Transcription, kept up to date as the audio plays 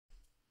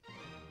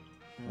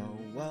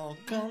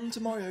Welcome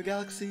to Mario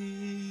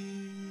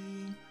Galaxy!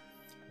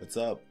 What's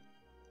up?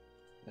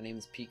 My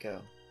name's Pico.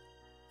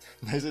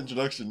 Nice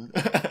introduction.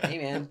 Hey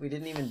man, we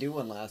didn't even do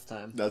one last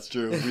time. That's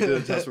true. We did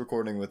a test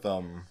recording with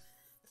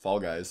Fall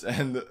Guys,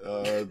 and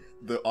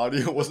the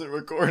audio wasn't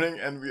recording,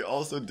 and we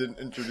also didn't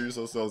introduce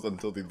ourselves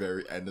until the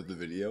very end of the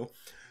video.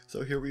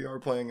 So here we are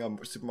playing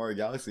Super Mario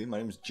Galaxy. My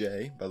name's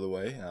Jay, by the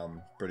way.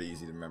 Pretty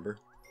easy to remember.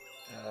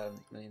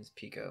 My name's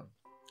Pico.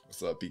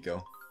 What's up,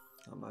 Pico?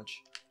 Not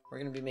much. We're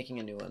gonna be making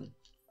a new one.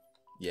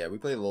 Yeah, we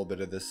played a little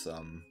bit of this,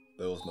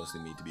 but it was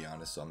mostly me, to be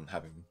honest, so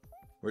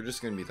we're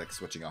just gonna be, like,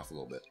 switching off a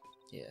little bit.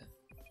 Yeah.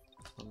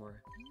 One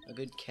more. A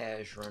good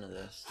cash run of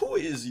this. Who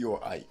is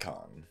your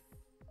icon?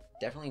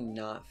 Definitely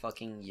not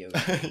fucking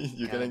Yoshi.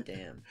 You're getting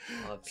damn.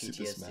 I'll have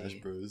PTSD. Super Smash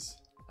Bros.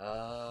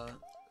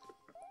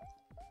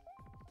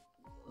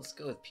 Let's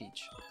go with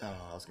Peach. Oh,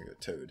 I was gonna go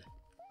Toad.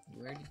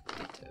 You already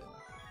did Toad.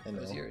 I know.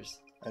 What was yours?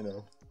 I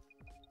know.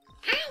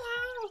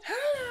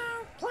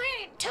 Hello,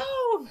 Planet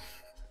Toad.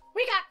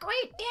 We got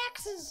great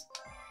daxes.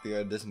 We got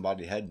a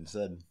disembodied head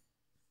instead.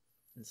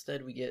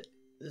 Instead, we get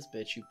this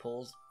bitch who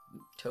pulls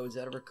toads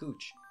out of her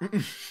cooch.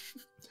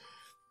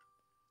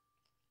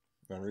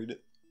 Wanna read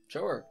it?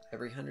 Sure.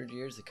 Every 100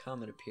 years, a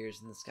comet appears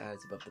in the skies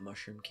above the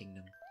Mushroom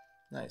Kingdom.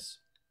 Nice.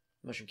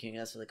 Mushroom King,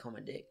 that's what they call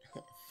my dick.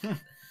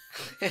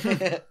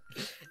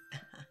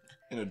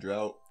 In a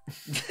drought.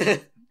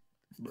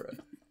 Bruh.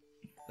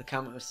 The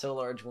comet was so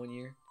large one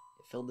year,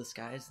 it filled the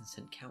skies and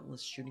sent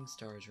countless shooting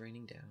stars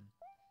raining down.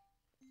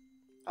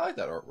 I like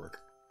that artwork.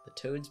 The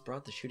toads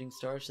brought the shooting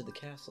stars to the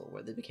castle,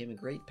 where they became a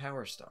great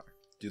power star.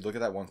 Dude, look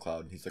at that one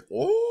cloud. He's like,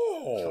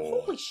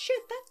 oh! Holy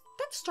shit,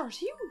 that star's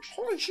huge.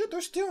 Holy shit, they're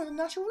stealing the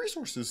natural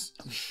resources.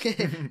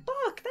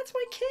 Fuck, that's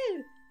my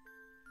kid!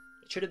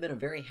 It should have been a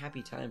very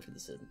happy time for the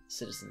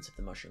citizens of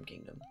the Mushroom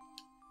Kingdom.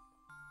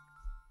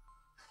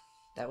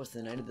 That was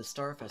the night of the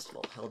Star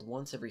Festival, held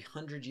once every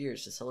 100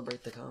 years to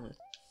celebrate the comet.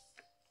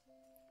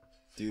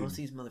 Dude, Most of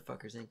these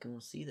motherfuckers ain't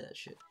gonna see that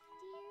shit.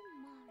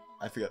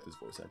 I forgot this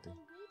voice acting.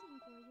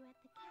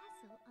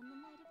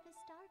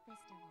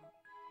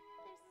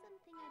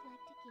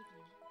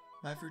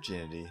 My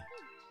virginity.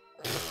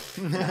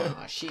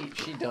 Nah, she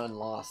done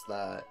lost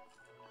that.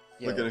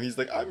 Yo. Look at him, he's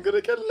like, I'm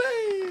gonna get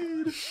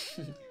laid!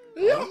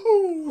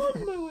 Yahoo!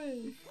 On my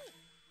way!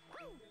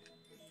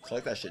 I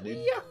like that shit,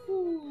 dude.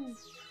 Yahoo!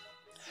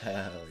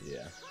 Hell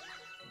yeah.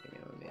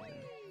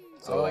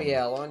 So,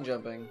 yeah, long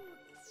jumping.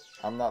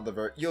 I'm not the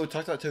very... Yo,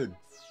 talk to that Toad.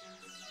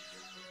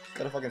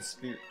 Got a fucking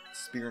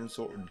spear and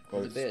sword.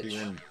 Or He's a bitch.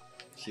 spear and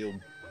shield.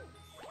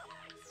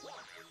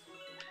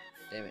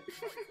 Damn it.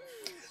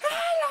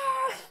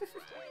 Hello!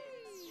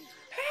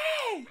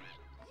 Hey!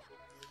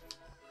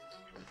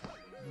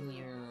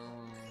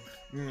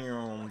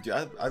 Dude,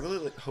 I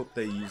really hope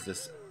they use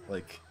this,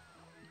 like,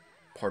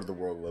 part of the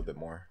world a little bit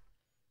more.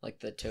 Like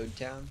the Toad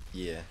Town?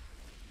 Yeah.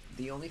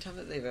 The only time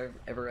that they've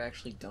ever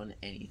actually done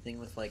anything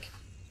with, like,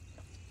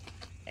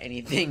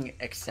 anything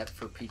except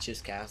for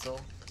Peach's Castle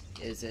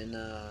is in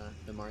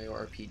the Mario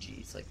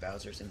RPGs, like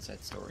Bowser's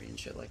Inside Story and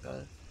shit like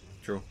that.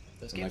 True.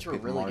 Those And, games like, were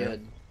Paper really Mario.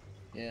 good.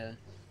 Yeah.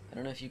 I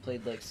don't know if you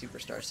played, like,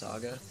 Superstar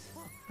Saga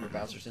or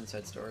Bowser's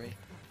Inside Story,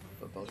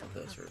 but both of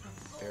those were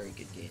very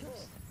good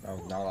games. I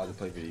was not allowed to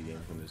play video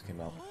games when those came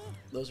out.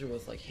 Those were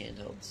both, like,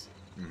 handhelds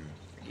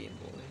for Game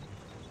Boy.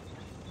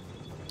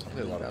 I And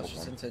played a lot of Bowser's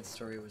Pokemon. Inside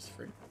Story was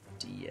for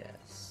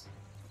DS.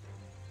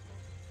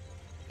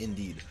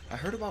 Indeed. I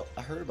heard about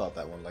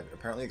that one. Like,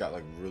 apparently it got,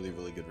 like, really,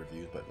 really good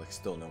reviews, but, like,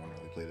 still no one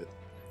really played it.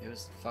 It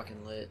was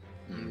fucking lit.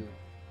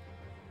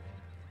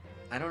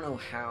 I don't know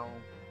how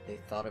they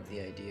thought of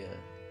the idea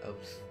of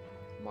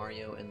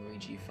Mario and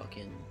Luigi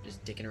fucking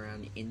just dicking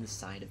around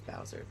inside of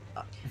Bowser.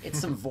 It's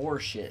some vor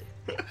shit,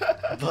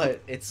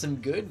 but it's some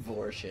good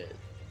vor shit.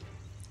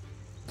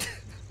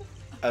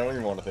 I don't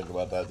even want to think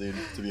about that, dude,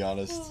 to be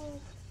honest.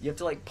 You have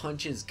to, like,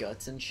 punch his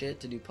guts and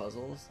shit to do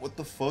puzzles. What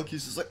the fuck?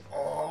 He's just like,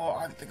 oh,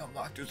 I think I'm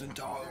lactose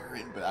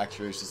intolerant. But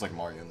actually, it's just like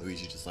Mario and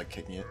Luigi just, like,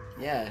 kicking it.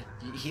 Yeah,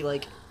 he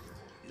like,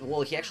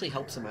 well, he actually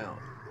helps him out.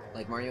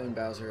 Like, Mario and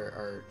Bowser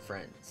are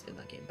friends in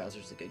that game.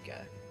 Bowser's a good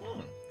guy.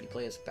 You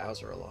play as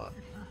Bowser a lot.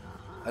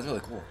 That's really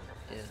cool.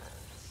 Yeah.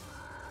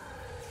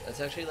 That's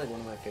actually, like, one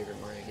of my favorite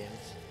Mario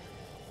games.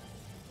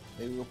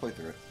 Maybe we'll play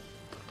through it.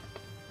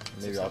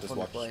 It's Maybe not I'll just fun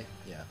to watch. play.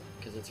 Yeah.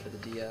 Because it's for the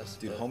DS.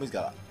 Dude, but homie's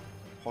got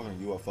a fucking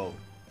UFO.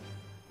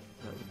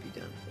 I would be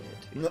down to play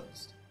it, to be No.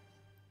 honest.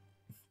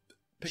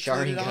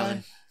 Pixelated Sharingan.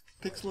 eye.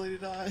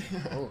 Pixelated eye.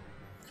 Oh.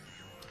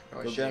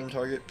 Oh, Go shit. get him,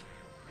 target.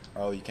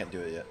 Oh, you can't do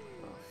it yet.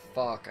 Oh,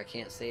 fuck, I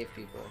can't save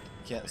people.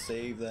 You can't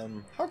save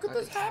them. How could How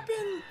this could-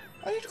 happen?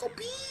 I need to go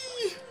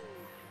pee.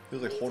 He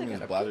was like holding I his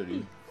gotta bladder, pee.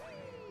 dude.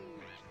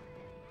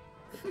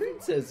 The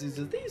princess is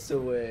this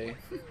away.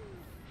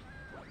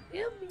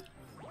 Help me.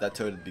 That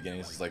Toad at the beginning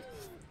is just like,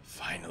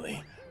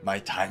 finally, my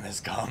time has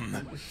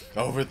come.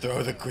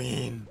 Overthrow the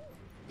queen.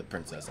 The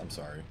princess, I'm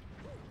sorry.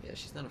 Yeah,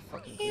 she's not a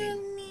fucking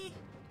queen.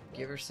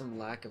 Give her some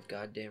lack of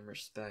goddamn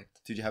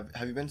respect. Dude, have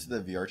you been to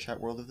the VR chat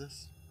world of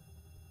this?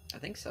 I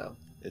think so.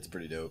 It's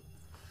pretty dope.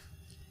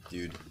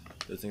 Dude,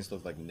 those things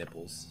look like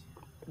nipples.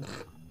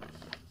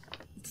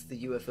 It's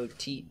the UFO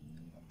teat.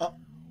 Oh.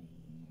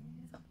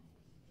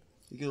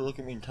 You could look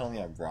at me and tell me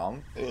I'm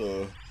wrong?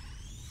 Ugh.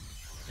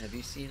 Have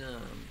you seen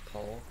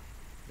Paul,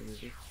 the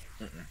movie?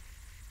 Mm-mm.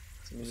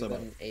 It's a movie about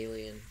an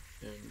alien,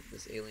 and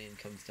this alien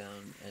comes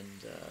down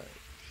and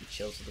he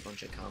chills with a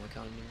bunch of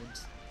Comic-Con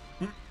nerds.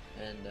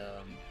 And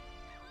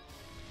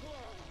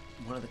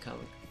one of the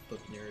comic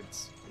book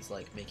nerds is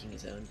like making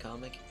his own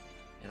comic,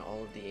 and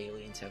all of the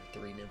aliens have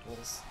 3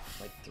 nipples,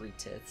 like 3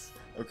 tits.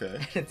 Okay.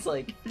 And it's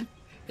like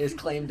his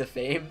claim to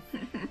fame.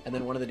 And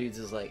then one of the dudes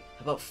is like,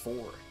 how about 4?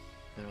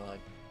 And they're like,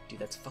 dude,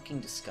 that's fucking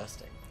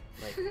disgusting.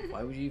 Like,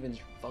 why would you even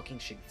fucking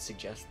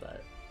suggest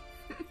that?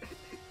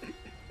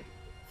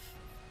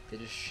 They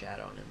just shat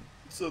on him.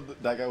 So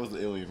that guy was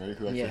the alien, right?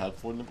 Who actually had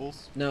 4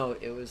 nipples? No,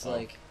 it was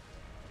like,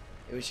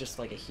 it was just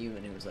like a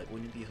human who was like,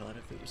 wouldn't it be hot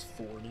if it was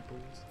 4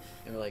 nipples?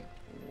 And we're like,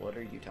 what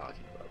are you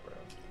talking about, bro?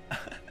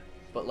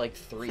 But like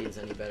 3 is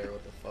any better,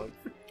 what the fuck?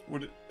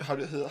 How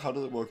does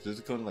it work? Does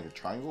it go in like a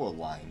triangle or a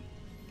line?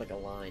 Like a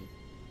line.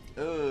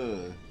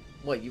 Ugh.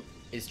 What,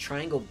 is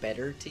triangle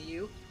better to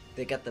you?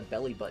 They got the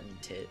belly button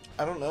tit.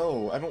 I don't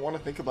know. I don't want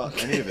to think about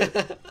any of it.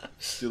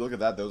 Dude, look at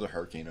that. There was a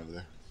hurricane over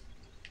there.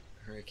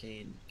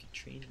 Hurricane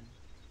Katrina.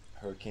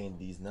 Hurricane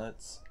these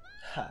nuts.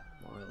 Ha.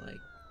 More like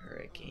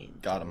Hurricane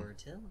Got him.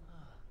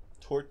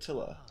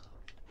 Tortilla.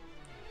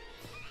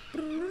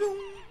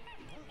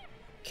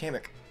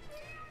 Kamek.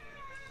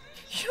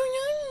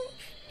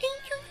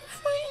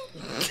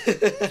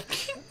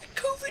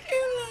 COVID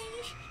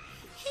Airlines.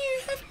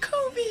 Here, have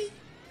COVID.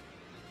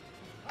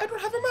 I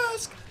don't have a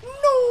mask. No.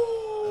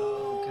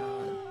 Oh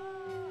god.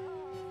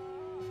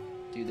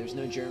 Dude, there's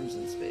no germs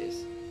in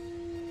space.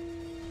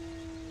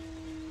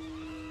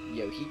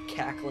 Yo, he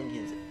cackling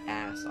his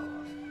ass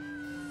off.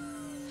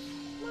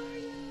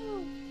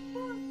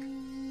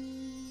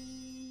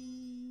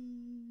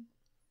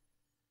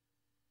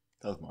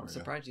 That was Mario. I'm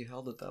surprised you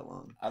held it that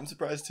long. I'm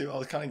surprised too. I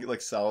was kind of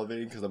like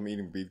salivating because I'm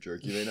eating beef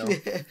jerky right now.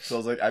 So I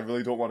was like, I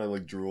really don't want to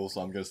like drool,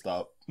 so I'm gonna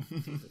stop.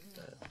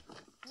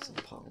 Some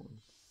pollen.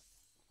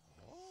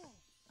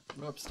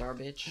 What up, star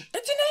bitch?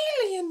 It's an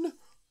alien.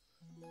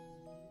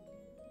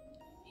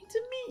 It's a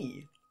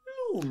me,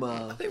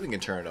 Luma. I think we can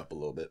turn it up a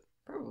little bit.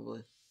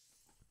 Probably.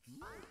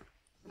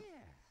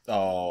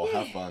 Oh,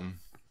 have fun.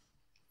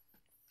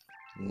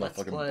 Let's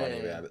Motherfucking play.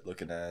 bunny rabbit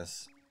looking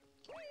ass.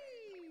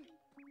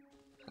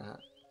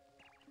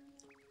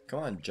 Come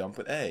on, jump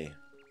with A.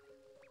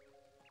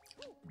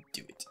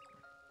 Do it.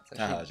 It's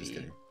Haha, actually just B.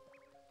 kidding.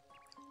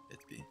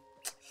 It's B.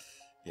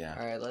 Yeah.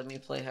 Alright, let me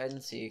play hide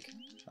and seek.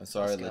 I'm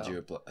sorry I Let's led go.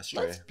 you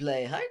astray. Let's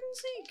play hide and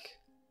seek.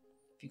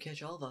 If you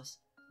catch all of us,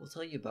 we'll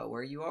tell you about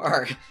where you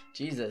are.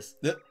 Jesus.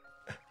 Yep.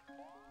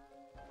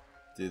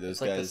 Dude, those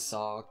It's like the guys.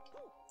 Saw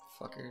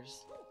fuckers.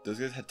 Those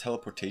guys had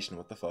teleportation.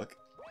 What the fuck?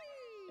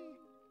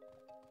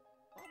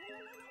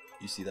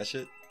 You see that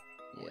shit?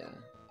 Yeah.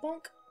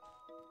 Bonk.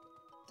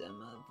 Them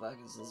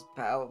motherfuckers is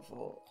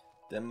powerful.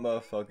 Them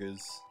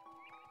motherfuckers.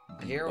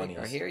 I hear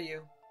bunnies.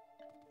 you.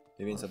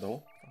 Maybe inside the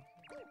hole?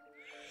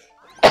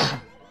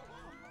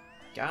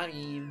 Got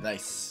him.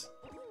 Nice.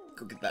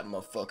 Go get that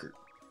motherfucker.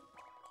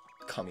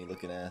 Cummy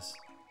looking ass.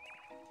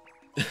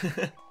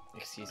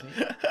 Excuse me?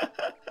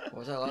 What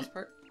was that last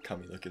part?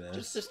 Cummy looking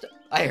ass. Just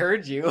I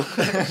heard you.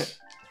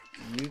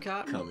 You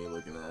caught me? Cummy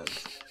looking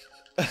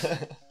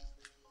ass.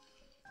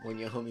 When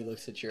your homie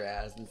looks at your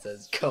ass and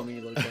says,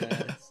 "Cummy looking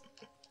ass."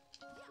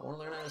 I want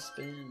to learn how to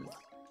spin.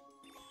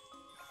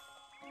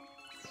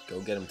 Go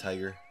get him,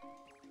 tiger.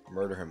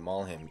 Murder him,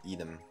 maul him, eat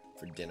him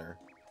for dinner.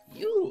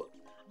 I'm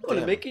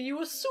gonna Damn. make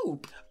you a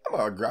soup. I'm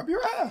gonna grab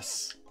your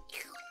ass.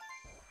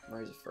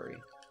 Mario's a furry.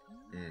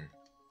 Mm.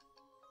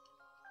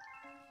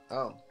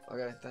 Oh,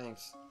 okay,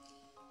 thanks.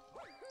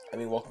 I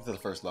mean, welcome to the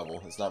first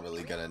level. It's not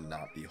really gonna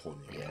not be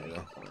holding you, Yeah, you know?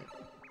 good point.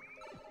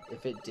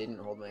 If it didn't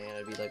hold my hand,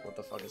 I'd be like, what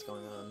the fuck is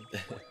going on?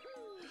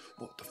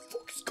 What the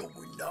fuck is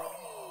going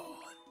on?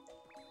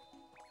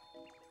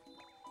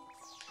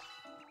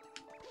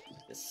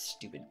 This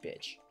stupid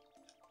bitch.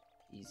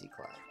 Easy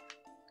clap.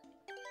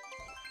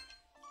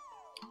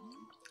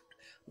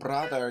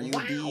 Brother, you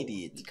Wow, did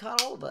you it.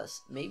 caught all of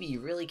us. Maybe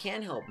you really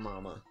can help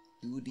Mama.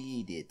 You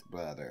did it,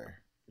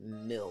 brother.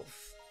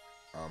 MILF.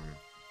 Um,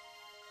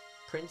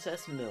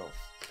 Princess MILF.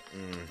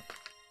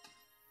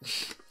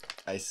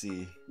 I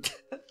see.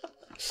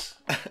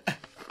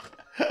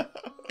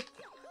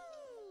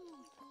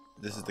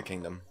 This is the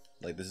kingdom.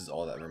 Like, this is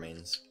all that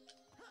remains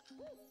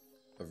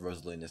of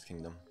Rosalina's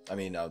kingdom. I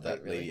mean, that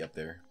Wait, really? lady up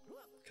there.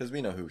 Because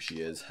we know who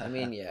she is. I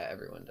mean, yeah,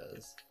 everyone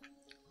does.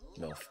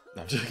 MILF.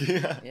 No, I'm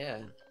joking.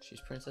 Yeah,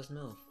 she's Princess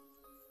MILF.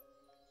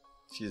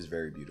 She is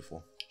very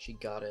beautiful. She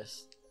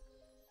goddess.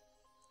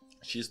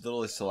 She's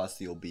literally a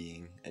celestial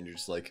being, and you're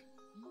just like,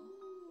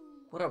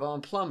 What up, I'm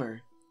a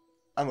plumber.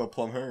 I'm gonna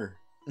plumb her.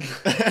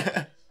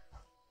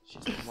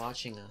 She's been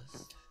watching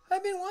us.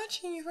 I've been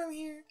watching you from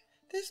here.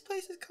 This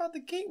place is called the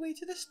Gateway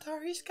to the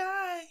Starry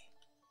Sky.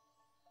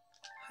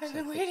 I've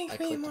been waiting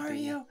for you,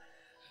 Mario.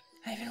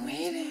 I've been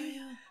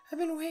waiting. I've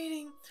been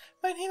waiting.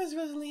 My name is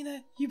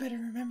Rosalina. You better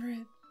remember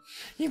it.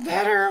 You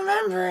better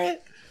remember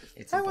it.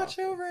 It's I watch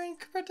impossible. over and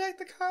protect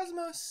the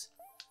cosmos.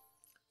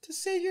 To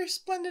save your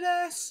splendid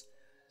ass,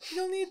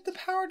 you'll need the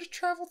power to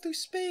travel through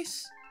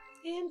space.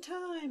 And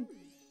time.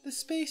 The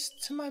space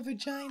to my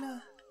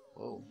vagina.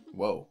 Whoa.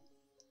 Whoa.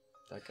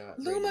 That got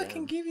Luma rained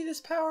can down. give you this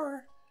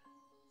power.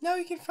 Now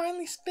you can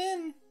finally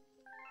spin.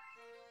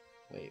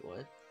 Wait,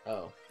 what?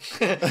 Oh.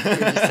 You're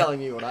just telling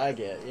me what I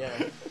get,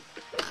 yeah.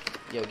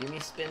 Yo, give me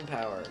spin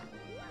power.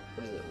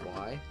 What is it,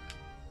 Y?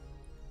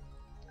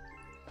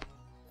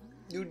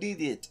 You did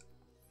it.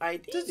 I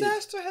did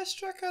Disaster has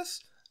struck us.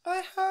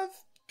 I have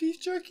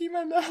beef jerky in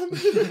my mouth.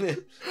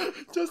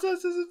 Just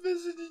as it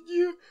visited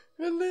you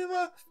and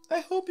Lima,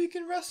 I hope you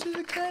can rescue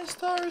the Grand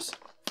Stars.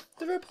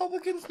 The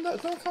Republicans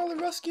don't call it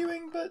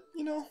rescuing, but,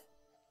 you know,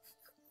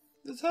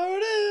 that's how it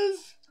is.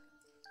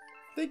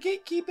 They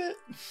gatekeep it.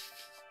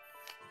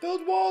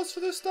 Build walls for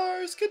the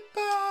stars.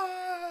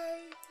 Goodbye.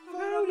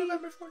 Vote on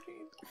November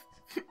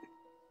 14th.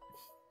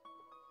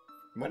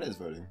 When is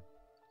voting?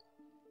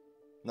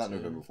 Not Soon.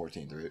 November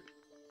 14th, right?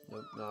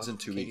 Nope, no, It's in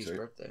 2 weeks, Katie's right?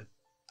 birthday.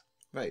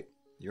 Right.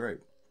 You're right.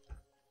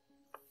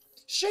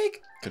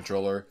 Shake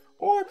Controller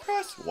or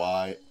press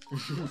Y.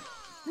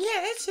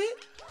 Yeah, that's it.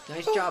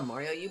 Nice job,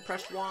 Mario. You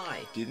pressed Y.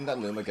 Do you think that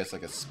Luma gets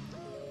like a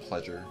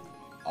pleasure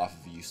off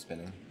of you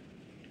spinning?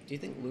 Do you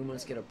think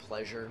Lumas get a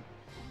pleasure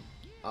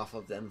off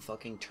of them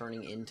fucking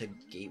turning into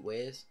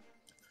gateways?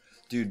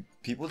 Dude,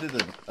 people did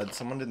the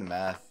someone did the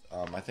math.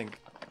 I think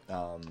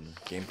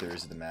Game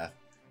Theories did the math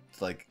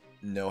to like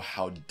know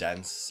how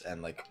dense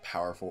and like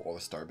powerful all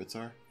the star bits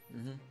are.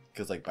 Mm-hmm.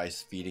 Because like by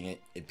feeding it,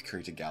 it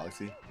creates a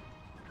galaxy.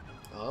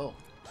 Oh.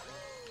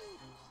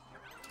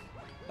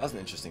 That was an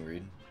interesting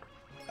read.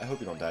 I hope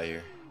you don't die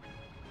here.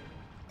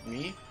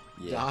 Me?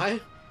 Yeah. Die?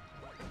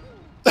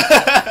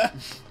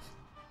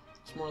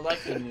 It's more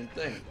likely than you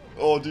think.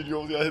 Oh, dude, you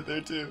almost got hit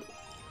there too.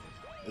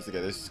 It's okay.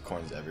 There's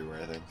coins everywhere.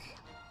 I think.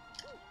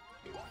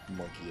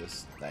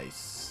 Monkeyist,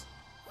 nice.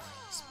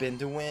 Spin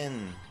to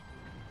win.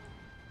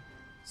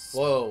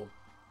 Whoa.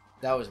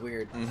 That was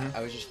weird. Mhm.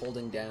 I was just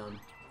holding down.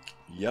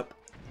 Yep.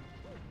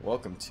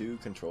 Welcome to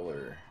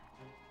controller.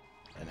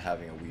 And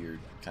having a weird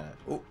kind of.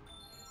 Oh.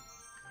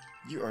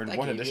 You earned Thank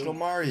one you. additional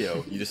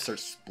Mario. You just start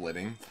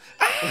splitting.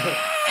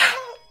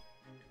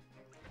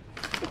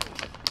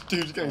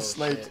 Dude, you're getting Oh,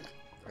 sniped. shit.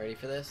 Ready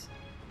for this?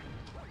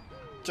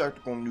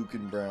 Tactical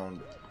nuking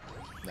brown.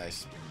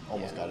 Nice.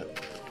 Almost got it.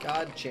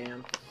 God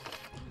champ.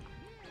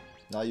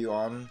 Now you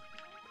on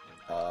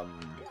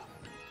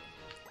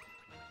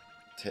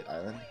Tit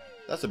Island?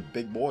 That's a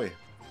big boy.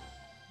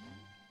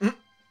 I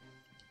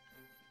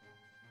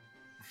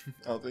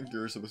don't think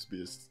you're supposed to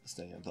be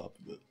staying on top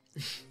of it.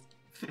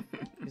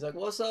 He's like,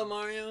 what's up,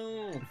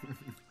 Mario?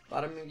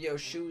 Bottom of your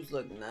shoes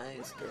look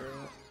nice,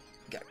 girl.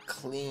 Got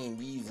clean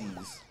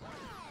Yeezys.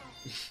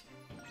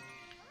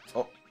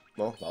 Oh,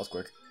 well, that was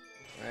quick.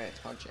 Alright,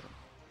 hot champ.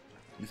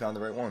 You found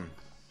the right one.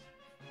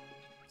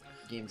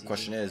 Game's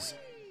Question easy. is,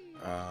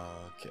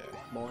 okay.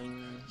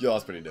 Boing. Yo,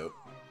 that's pretty dope.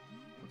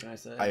 What can I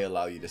say? I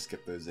allow you to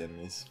skip those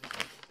enemies.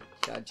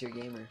 God tier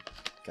gamer.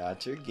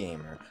 Got your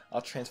gamer.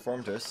 I'll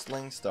transform to a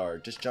sling star.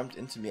 Just jumped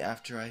into me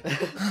after I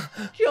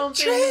Jump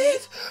in.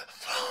 transform.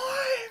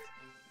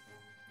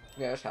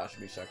 Yeah, this has to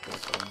be sexual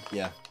fun.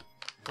 Yeah,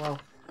 Well,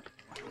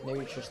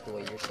 maybe it's just the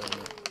way you're saying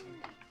it.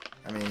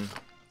 I mean,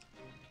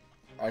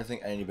 I don't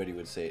think anybody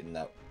would say it in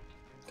that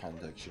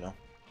context, you know?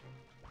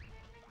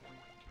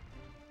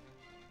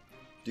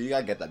 Dude, you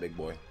gotta get that big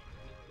boy.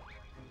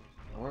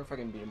 I wonder if I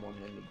can beat him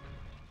one-handed.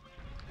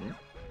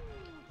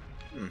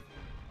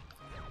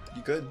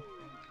 You could.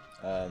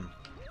 Oh,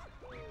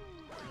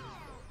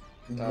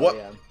 What?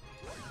 Yeah.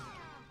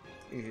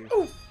 Easy.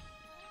 Oh!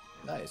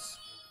 Nice.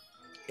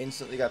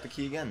 Instantly got the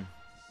key again.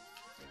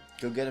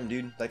 Go get him,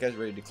 dude. That guy's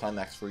ready to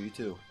climax for you,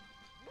 too.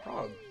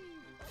 Frog.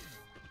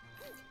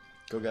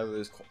 Go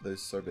gather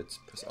those sorbets.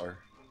 Press R.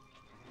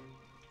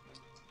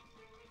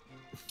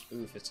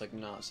 Oof, it's like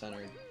not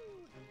centered.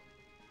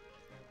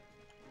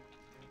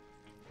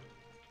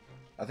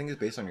 I think it's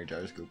based on your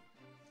gyroscope.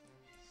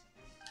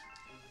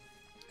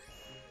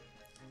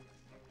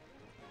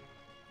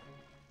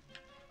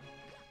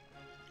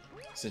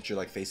 Since you're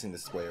like facing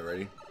this way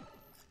already,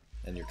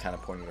 and you're kind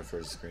of pointing it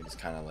towards the screen, it's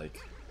kind of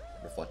like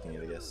reflecting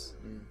it, I guess.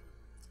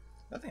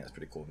 I think that's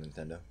pretty cool,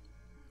 Nintendo. I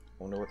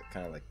wonder what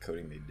kind of like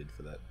coding they did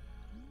for that.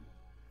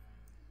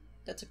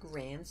 That's a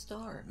grand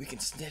star. We can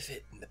sniff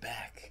it in the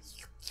back.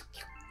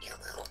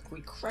 If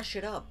we crush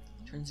it up,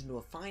 it turns into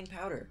a fine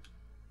powder.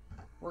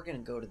 We're gonna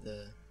go to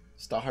the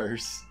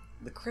Stars.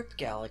 Crypt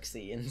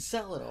Galaxy and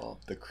sell it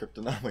all. The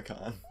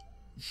Cryptonomicon.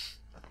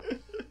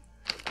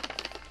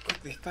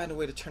 Quickly find a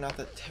way to turn off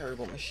that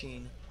terrible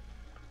machine.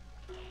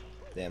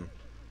 Damn.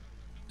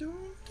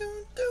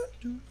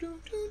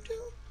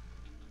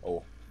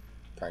 Oh,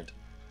 pranked.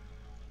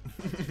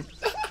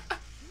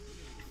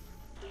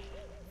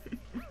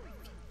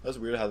 That's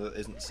weird how that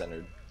isn't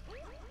centered.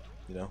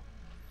 You know?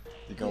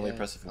 You can only Yeah.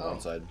 press it from Oh.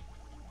 one side.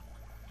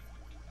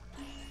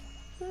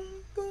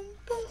 Oh.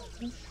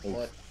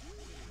 What?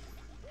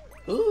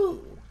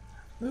 Ooh.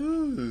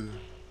 Ooh.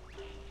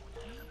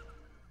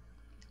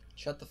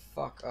 Shut the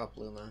fuck up,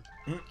 Luma.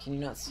 Hmm? Can you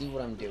not see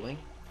what I'm doing?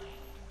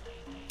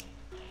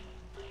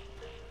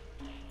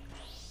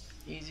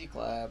 Easy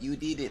clap. You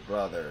did it,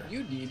 brother.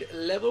 You need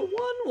level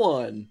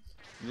 1-1.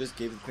 You just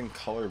gave the thing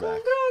color back.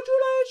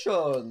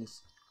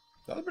 Congratulations.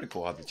 That was pretty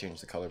cool how they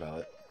changed the color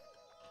palette.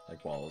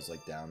 Like while it was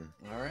like down.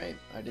 Alright,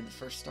 I did the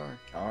first star.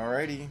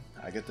 Alrighty,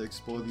 I get to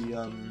explore the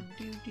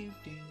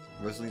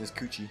Rosalina's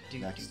coochie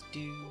next.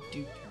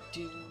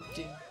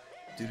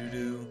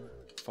 Do.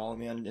 Follow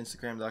me on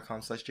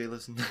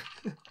Instagram.com/jlisten.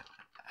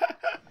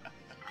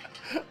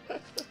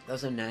 That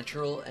was a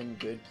natural and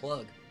good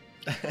plug.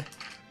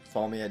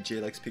 Follow me at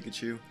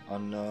JLexPikachu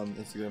on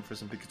Instagram for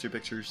some Pikachu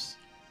pictures.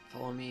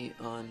 Follow me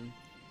on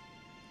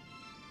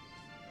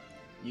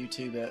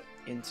YouTube at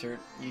insert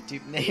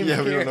YouTube name.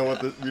 Yeah, we here.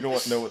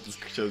 don't know what this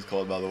show's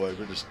called, by the way.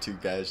 We're just two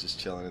guys just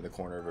chilling in the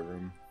corner of a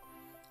room.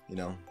 You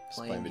know, just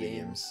playing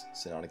video games,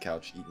 sitting on a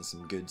couch, eating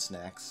some good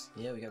snacks.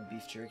 Yeah, we got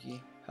beef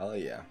jerky. Hell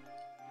yeah.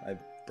 My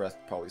breath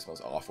probably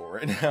smells awful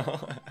right now.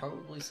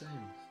 Probably same.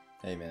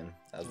 Hey man,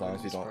 as long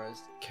as we don't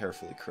Surprised.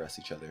 carefully caress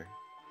each other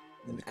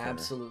in the corner.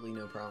 Absolutely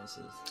no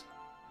promises.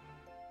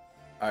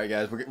 Alright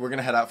guys, we're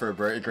gonna head out for a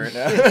break right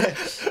now.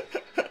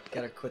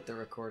 Gotta quit the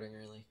recording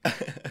early.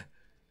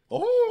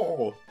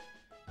 Oh!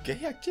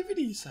 Gay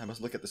activities! I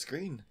must look at the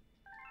screen.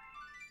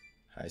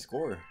 High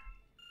score.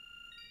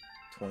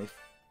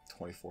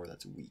 24,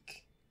 that's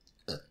weak.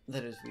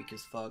 That is weak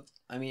as fuck.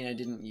 I mean, I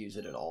didn't use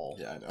it at all.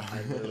 Yeah, I know.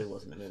 I literally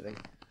wasn't moving.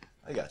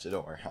 I got you,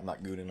 don't worry. I'm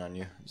not gooning on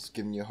you. I'm just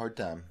giving you a hard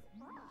time.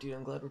 Dude,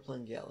 I'm glad we're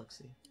playing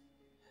Galaxy.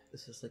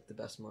 This is like the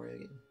best Mario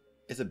game.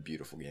 It's a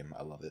beautiful game.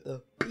 I love it.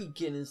 The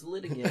beacon is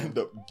lit again.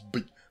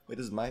 Wait, this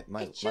is my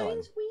line.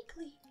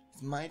 weekly.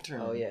 It's my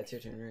turn. Oh yeah, it's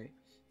your turn, right?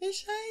 It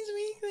shines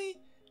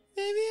weakly.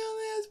 Maybe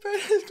only as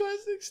bright as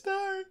classic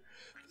star.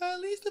 But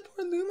at least the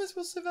poor Loomis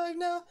will survive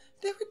now.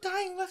 They were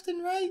dying left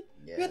and right.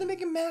 Yeah. We had to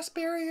make a mass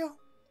burial.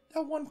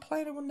 That one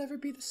planet will never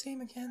be the same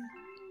again.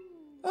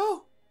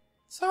 Oh,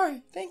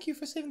 sorry. Thank you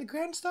for saving the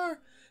Grand Star.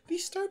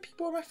 These star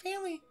people are my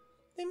family.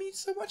 They mean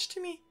so much to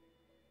me.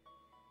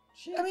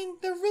 Shit. I mean,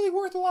 they're really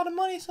worth a lot of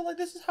money, so like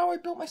this is how I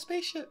built my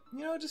spaceship. You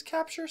know, just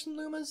capture some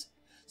Lumas,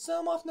 sell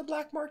them off in the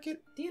black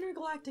market. The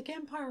Intergalactic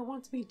Empire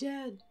wants me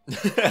dead.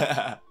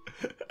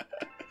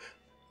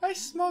 I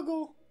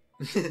smuggle.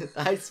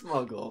 I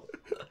smuggle.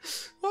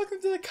 Welcome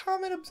to the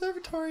Comet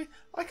Observatory.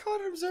 I call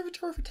it an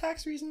observatory for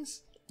tax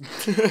reasons.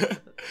 It's my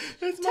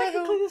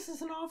Technically, home. this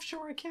is an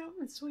offshore account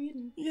in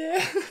Sweden.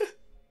 Yeah.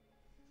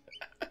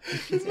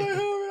 It's my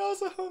home and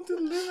also home to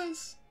the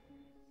Lumas.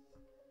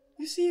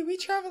 You see, we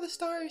travel the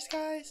starry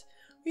skies.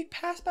 We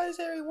pass by this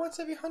area once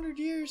every 100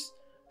 years.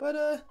 But,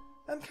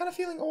 I'm kind of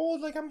feeling old.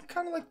 Like, I'm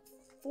kind of like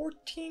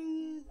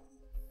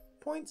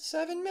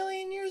 14.7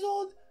 million years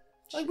old.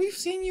 Like, we've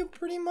seen you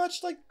pretty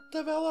much, like,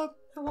 develop.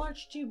 I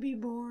watched you be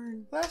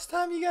born. Last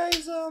time you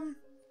guys,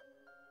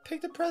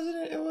 picked a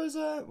president, it was,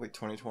 Wait,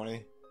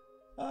 2020?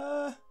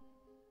 I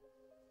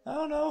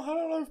don't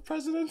know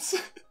presidents.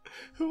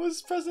 Who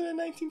was president in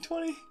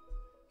 1920?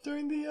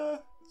 During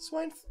the,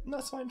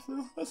 not swine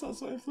flu. That's not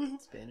swine flu.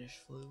 Spanish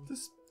flu?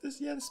 The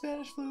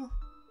Spanish flu.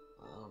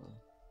 I don't know.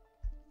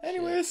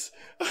 Anyways,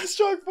 a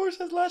strong force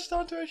has latched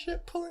onto our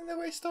ship, pulling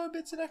away star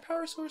bits in our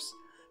power source.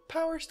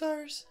 Power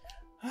stars.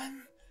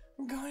 I'm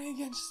going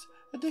against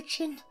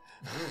addiction.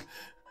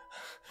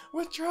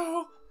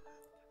 Withdrawal.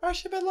 Our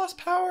ship had lost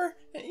power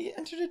and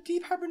entered a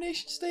deep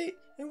hibernation state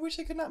in which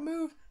it could not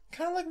move.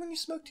 Kind of like when you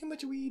smoke too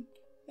much weed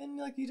and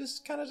like you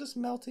just kind of just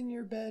melt in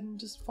your bed and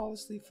just fall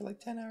asleep for like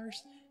 10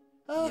 hours.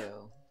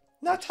 Yo.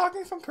 Not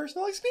talking from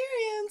personal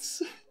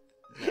experience.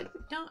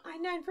 No, I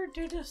never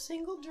did a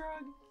single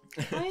drug.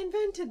 I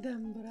invented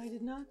them, but I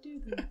did not do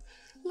them.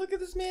 Look at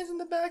this man's in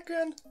the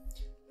background.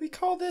 We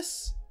call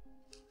this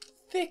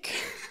thick.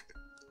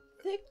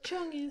 Thick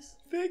Chungus.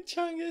 Thick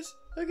Chungus.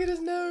 Look at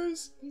his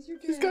nose. These are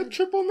He's got dead.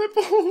 triple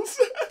nipples.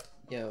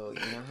 Yo,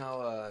 you know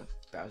how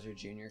Bowser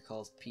Jr.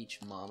 calls Peach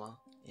Mama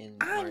in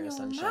I Mario know,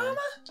 Sunshine?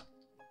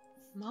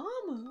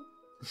 Mama?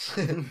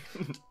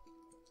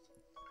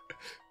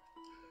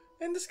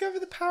 And discover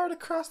the power to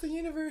cross the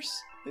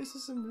universe. This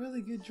is some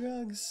really good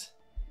drugs.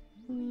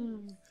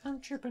 I'm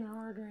tripping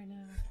hard right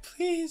now.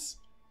 Please,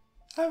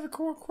 I have a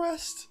core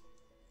request.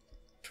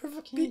 Can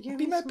you give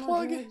Be me my some more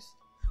plug. drugs?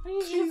 I need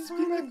you to Please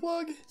be my find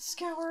plug.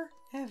 Scour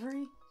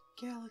every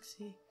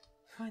galaxy.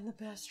 Find the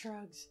best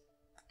drugs.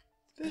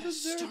 This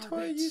Best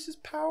observatory starbits. uses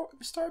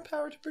star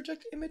power to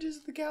project images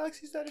of the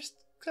galaxies that are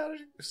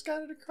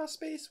scattered across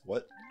space.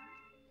 What?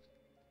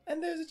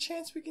 And there's a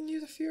chance we can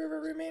use a few of our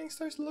remaining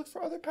stars to look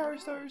for other power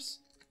stars.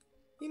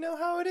 You know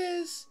how it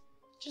is.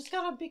 Just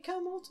gotta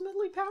become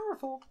ultimately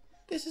powerful.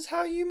 This is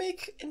how you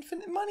make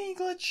infinite money,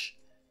 Glitch.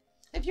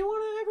 If you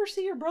want to ever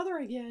see your brother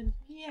again,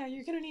 yeah,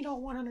 you're gonna need all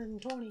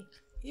 120.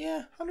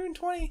 Yeah,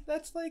 120.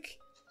 That's a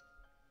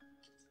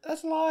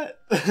lot.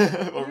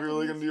 Are we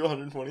really gonna do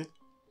 120?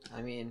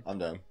 I mean, I'm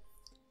down.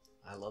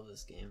 I love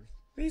this game.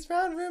 These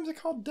round rooms are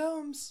called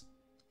domes.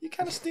 You're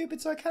kind of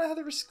stupid, so I kind of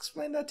have to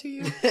explain that to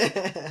you.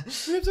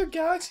 We observe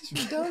galaxies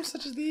from domes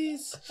such as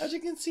these. As you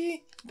can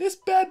see, this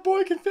bad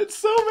boy can fit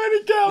so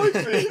many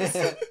galaxies.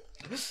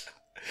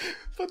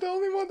 But the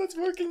only one that's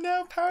working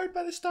now, powered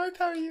by the star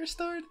power you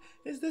restored,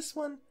 is this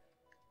one.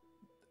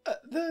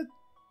 The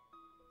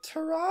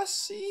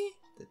Terasi?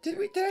 Did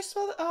I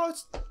spell that? Oh,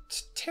 it's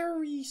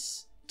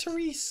Therese.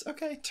 Therese.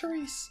 Okay,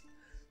 Therese.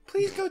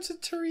 Please go to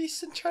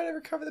Therese and try to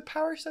recover the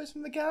power stars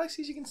from the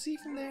galaxies you can see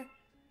from there.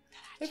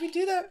 If we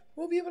do that,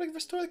 we'll be able to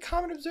restore the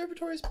Comet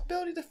Observatory's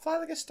ability to fly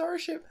like a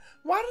starship.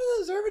 Why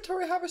does the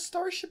observatory have a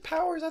starship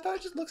powers? I thought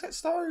it just looks at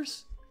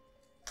stars.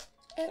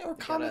 Or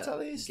comets, at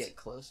least. Get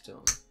close to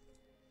them.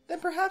 Then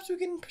perhaps we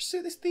can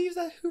pursue these thieves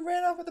who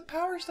ran off with the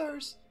power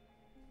stars.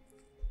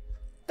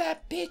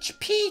 That bitch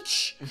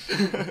Peach!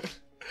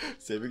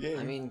 Save a game.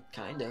 I mean,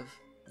 kind of.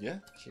 Yeah.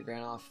 She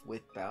ran off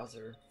with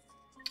Bowser.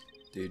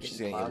 Dude, she's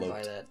Getting getting plowed by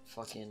eloped. that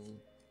fucking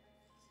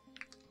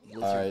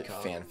lizard Alright,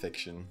 cub. fan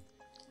fiction.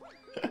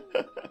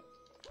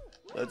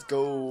 Let's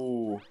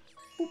go.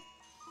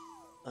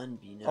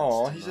 Unbeknownst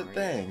Oh, to he said Mario.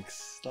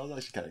 thanks. That was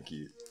actually kind of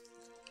cute.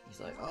 He's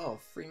like, oh,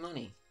 free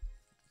money.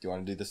 Do you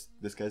want to do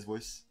this guy's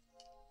voice?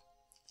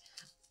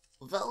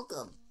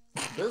 Welcome.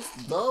 This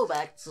dome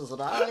acts as an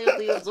eye of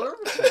the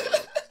observatory.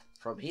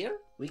 From here,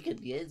 we can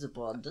gaze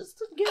upon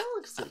distant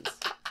galaxies.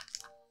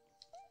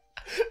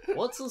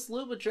 Once this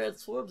lumen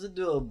transforms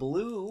into a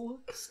blue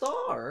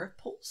star,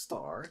 pole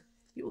star,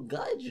 it will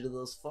guide you to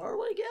those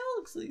faraway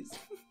galaxies.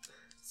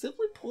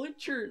 Simply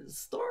point your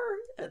star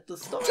at the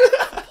star,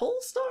 pole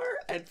star,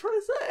 and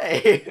press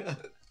A.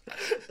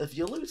 If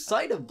you lose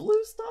sight of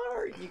blue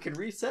star, you can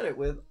reset it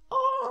with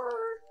R.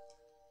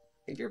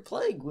 If you're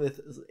playing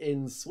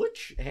in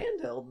Switch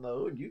handheld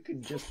mode, you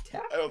can just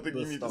tap I don't think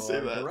the you need to star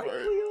say that directly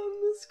part.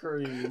 on the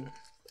screen.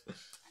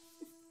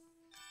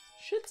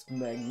 Shit's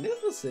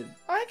magnificent.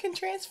 I can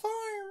transform.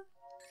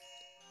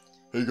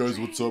 Hey guys,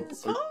 what's up?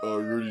 You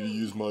ready to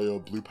use my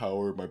blue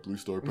power, my blue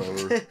star power?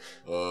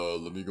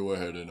 Let me go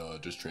ahead and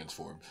just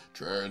transform.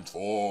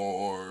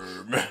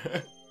 Transform!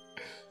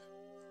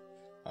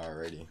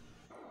 Alrighty.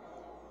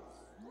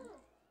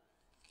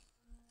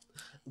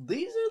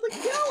 These are the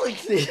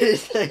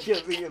galaxies that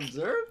can be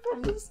observed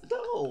from this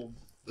dome.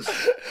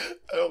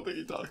 I don't think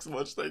he talks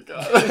much, thank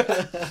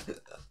God.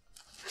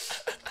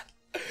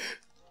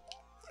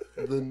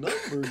 The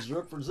numbers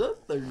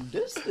represent their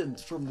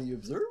distance from the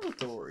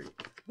observatory.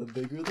 The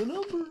bigger the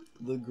number,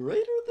 the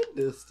greater the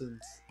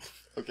distance.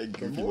 Okay, The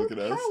goofy more looking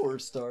ass. power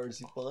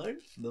stars you find,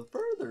 the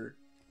further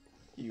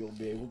you'll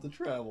be able to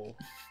travel.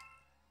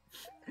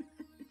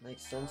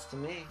 Makes sense to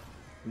me.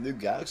 New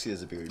galaxy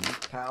has appeared.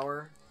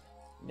 Power,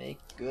 make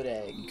good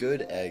egg.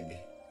 Good egg.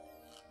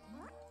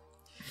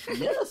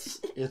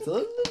 Yes, it's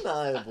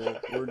undeniable.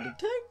 We're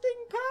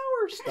detecting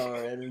power star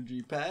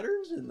energy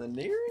patterns in the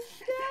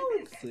nearest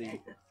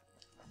galaxy.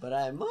 But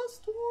I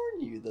must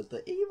warn you that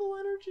the evil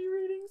energy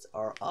readings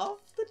are off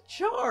the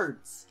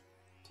charts.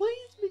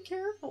 Please be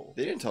careful.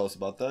 They didn't tell us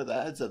about that.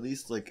 That adds at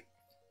least like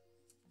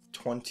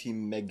 $20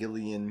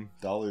 megillion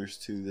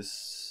to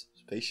this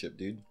spaceship,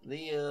 dude.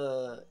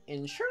 The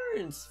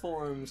insurance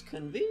forms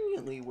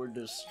conveniently were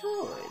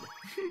destroyed.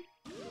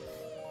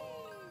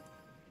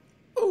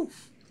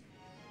 Oof.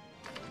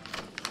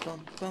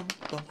 Bum, bum,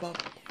 bum, bum,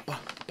 bum,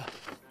 bum.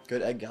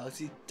 Good egg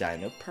galaxy.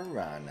 Dino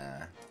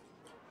piranha.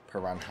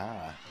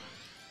 Piranha.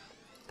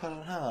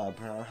 Piranha.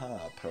 Piranha.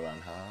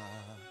 Piranha.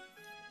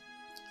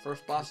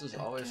 First boss is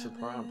always the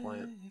piranha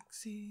plant.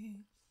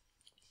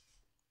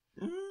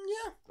 Yeah.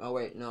 Oh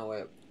wait, no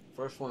wait.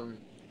 First one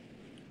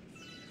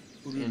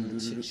in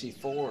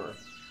 64.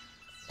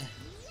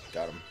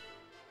 Got him.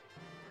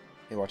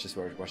 Hey, watch this.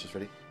 Watch this.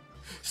 Ready?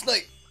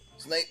 Snipe!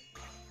 Snipe!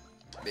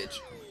 Bitch.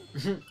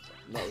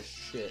 No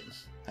shit.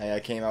 Hey, I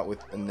came out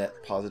with a net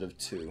positive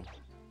 2.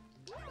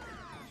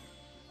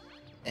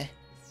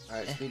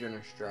 Alright,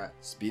 speedrunner strat.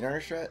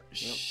 Speedrunner strat?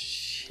 Yep.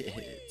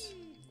 Shit.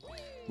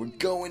 We're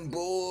going,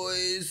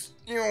 boys!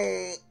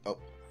 Oh,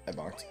 I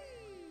bonked.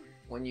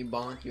 When you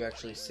bonk, you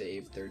actually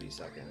save 30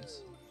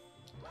 seconds.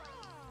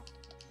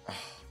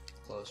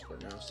 Close,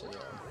 but no cigar.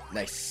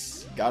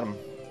 Nice. Got him.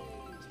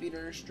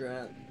 Speedrunner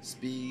strat.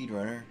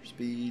 Speedrunner.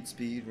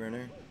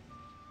 Speedrunner.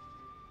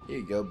 Here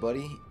you go,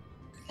 buddy.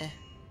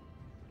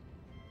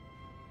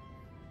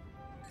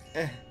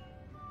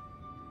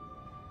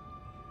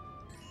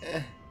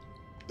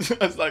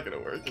 That's not gonna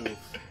work.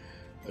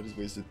 I just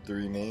wasted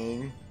 3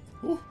 main.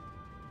 Whew.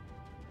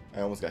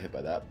 I almost got hit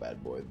by that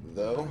bad boy,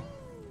 though.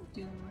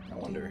 I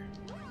wonder.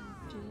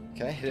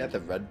 Can I hit it at the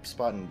red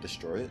spot and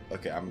destroy it?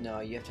 Okay, I'm... No,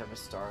 you have to have a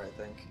star, I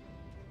think.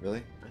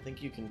 Really? I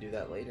think you can do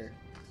that later.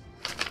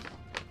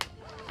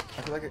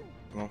 I feel like it...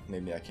 Well,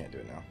 maybe I can't do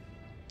it now.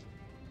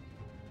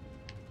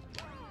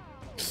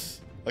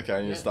 Okay,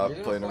 I need to stop You're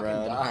gonna playing fucking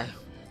around. die.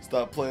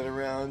 Stop playing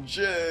around,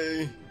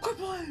 Jay! Quit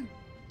playing!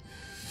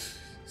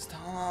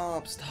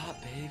 Stop,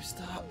 babe,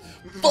 stop.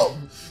 Fuck!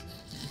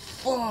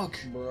 Fuck!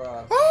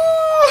 Bruh.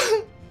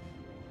 Ah!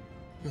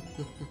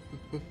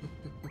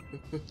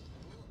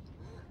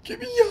 Get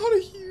me out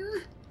of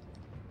here!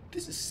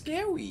 This is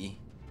scary.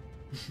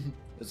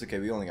 It's okay,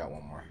 we only got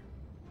one more.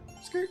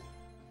 Skirt.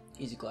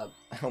 Easy clap.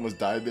 I almost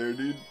died there,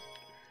 dude.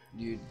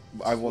 Dude.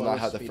 I will not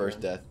have the speed first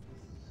run. death.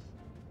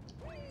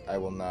 I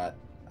will not.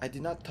 I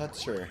did not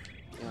touch her.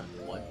 Yeah,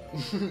 what?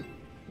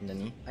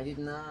 Nani? I did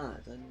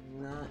not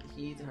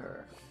heed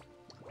her.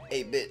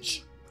 Hey,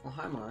 bitch. Oh,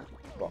 hi, Mark.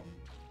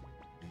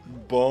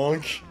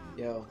 Bonk.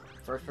 Yo,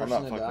 first I'm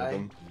person not to fucking with die,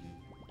 him.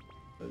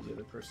 owes the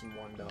other person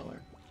 $1.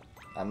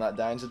 I'm not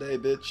dying today,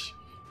 bitch.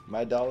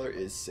 My dollar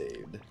is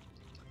saved.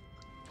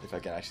 If I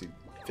can actually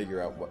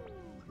figure out what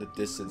the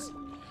distance.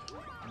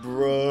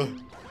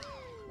 Bruh.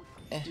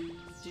 Eh.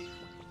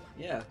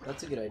 Yeah,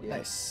 that's a good idea.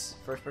 Nice.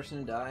 First person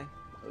to die,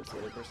 owes the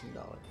other person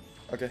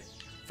 $1. Okay.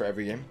 For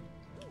every game.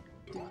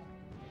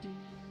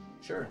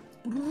 Sure.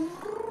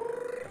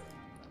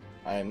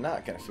 I am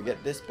not gonna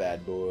forget this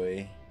bad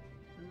boy.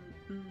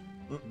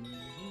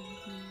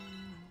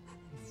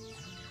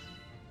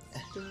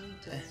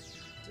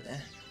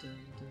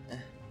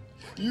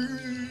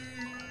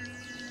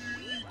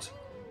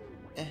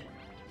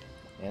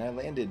 And I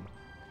landed.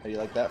 How do you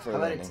like that for a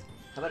landing?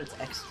 How about it's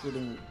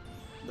excluding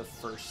the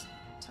first,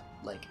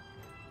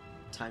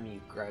 time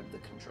you grab the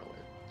controller?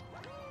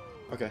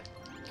 Okay.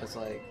 Because,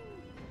 like,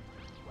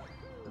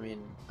 I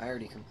mean, I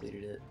already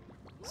completed it,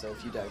 so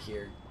if you die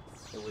here,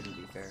 it wouldn't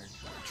be fair.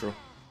 True.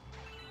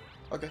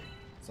 Okay.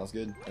 Sounds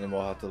good. And then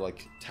we'll have to,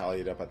 like,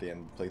 tally it up at the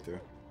end of the playthrough.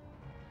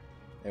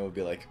 And it would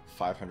be like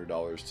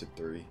 $500 to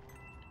 3.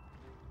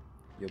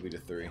 You'll be to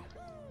 3.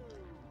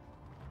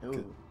 Ooh,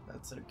 Good.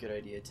 that's a good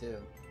idea, too.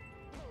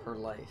 Her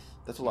life.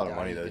 That's a lot of Die,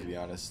 money, you though, to could- be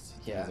honest.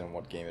 Yeah. Depends on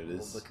what game it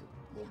is.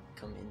 We'll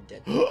become in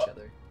debt to each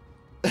other.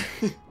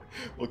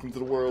 Welcome to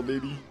the world,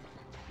 baby.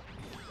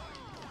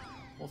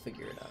 We'll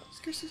figure it out.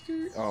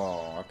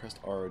 Oh, I pressed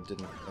R,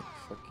 didn't like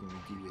fucking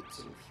do it.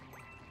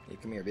 Hey,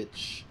 come here,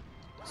 bitch.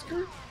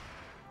 Skirt.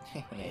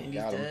 And he's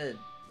Got him. dead.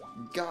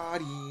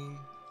 Got him.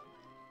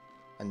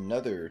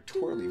 Another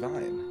twirly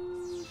vine.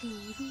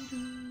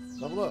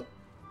 Level up.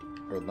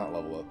 Or not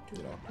level up,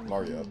 you know,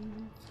 Mario up.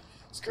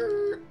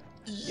 Skirt.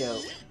 Yo,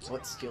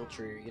 what skill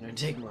tree are you gonna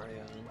take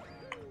Mario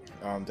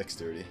on?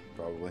 Dexterity,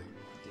 probably.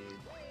 Dude,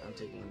 I'm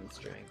taking him with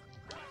strength.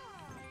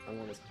 I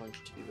want his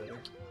punch to be better.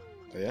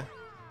 Oh yeah?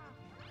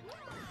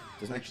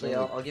 Doesn't Actually, it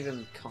I'll give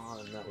him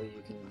con, that way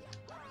you can...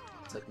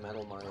 It's like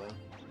Metal Mario.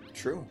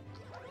 True.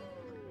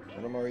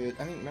 Metal Mario,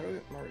 I mean,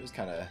 Mario's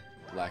kind of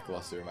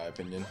lackluster in my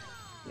opinion.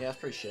 Yeah, it's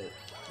pretty shit.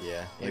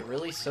 Yeah. It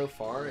really, so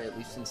far, at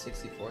least in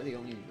 64, the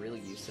only real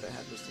use that I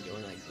had was to go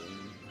and, like,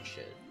 green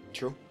shit.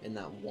 True. In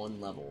that one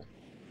level.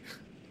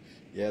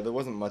 Yeah, there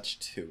wasn't much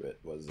to it,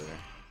 was there?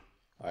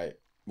 Alright,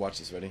 watch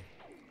this, ready?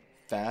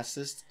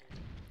 Fastest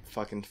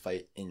fucking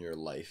fight in your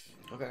life.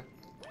 Okay.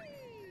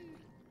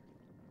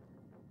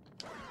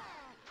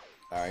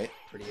 Alright,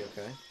 Pretty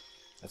okay.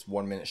 that's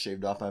 1 minute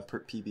shaved off my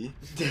PB.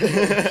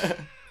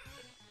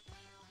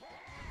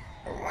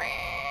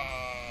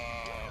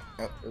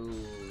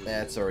 Ooh.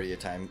 That's already a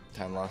time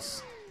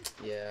loss.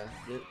 Yeah.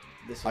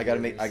 This I gotta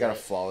would I gotta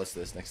reset. flawless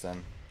this next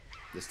time.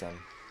 This time.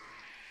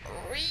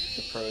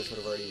 The pros would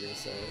have already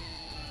reset.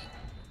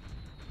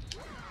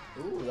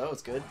 Ooh, that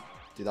was good.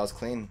 Dude, that was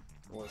clean.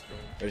 That was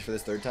good. Ready for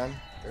this third time?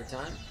 Third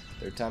time?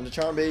 Third time's a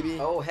charm, baby.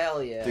 Oh,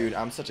 hell yeah. Dude,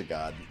 I'm such a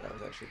god. That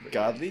was actually pretty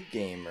Godly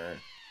gamer.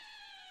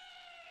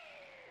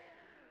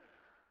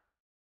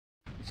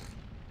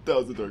 That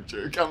was a dark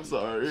joke. I'm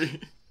sorry.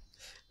 good.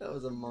 That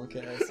was a monk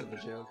ass of a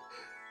joke.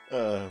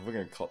 We're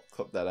gonna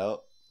clip that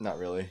out. Not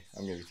really.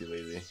 I'm gonna be too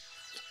lazy.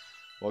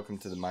 Welcome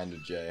to the mind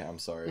of Jay. I'm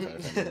sorry if I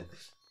offended.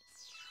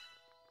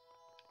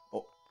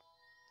 Oh,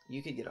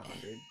 You could get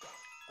 100.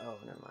 Oh,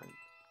 never mind.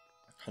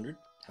 100?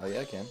 Hell yeah,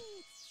 I can.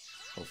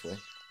 Hopefully.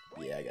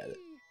 Yeah, I got it.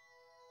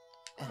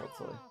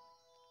 Hopefully.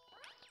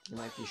 You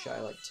might be shy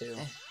like 2.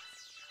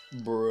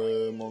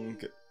 Bruh,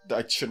 monk.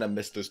 I shouldn't have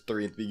missed those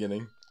 3 at the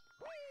beginning.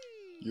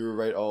 You were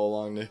right all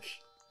along, Nick.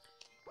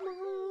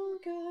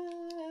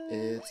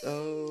 It's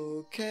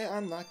okay,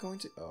 I'm not going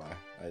to... Oh,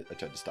 I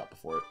tried to stop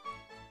before it.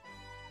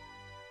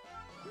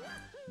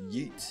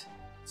 Yeet.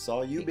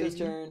 Saw you, Pico's baby.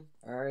 turn.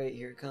 Alright,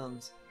 here it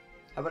comes.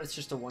 How about it's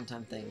just a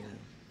one-time thing then?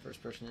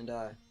 First person to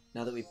die.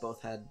 Now that we've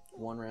both had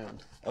 1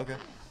 round. Okay.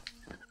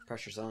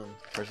 Pressure's on.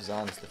 Pressure's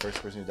on. It's the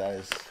first person who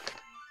dies.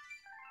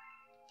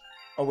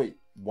 Oh, wait.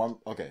 1...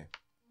 Okay.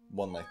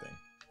 1 life thing.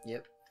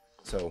 Yep.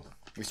 So,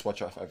 we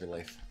swatch off every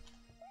life.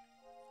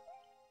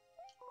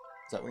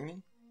 Is that what you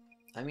mean?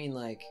 I mean,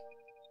 like...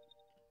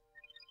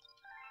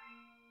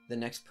 The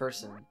next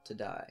person to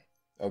die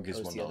Oh, gives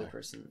owes $1. the other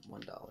person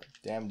 $1.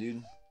 Damn, dude.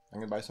 I'm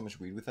gonna buy so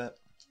much weed with that.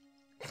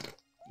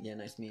 Yeah,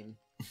 nice meme.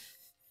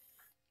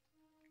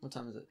 What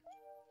time is it?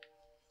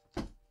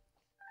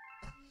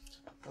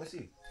 Let's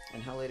see.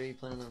 And how late are you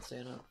planning on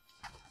staying up?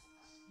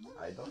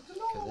 I don't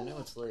Because I know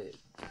it's late.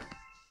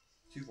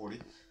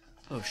 2:40.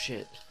 Oh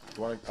shit.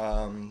 Do you want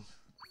to,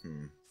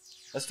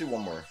 Let's do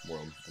one more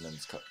world, and then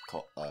just cut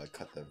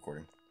the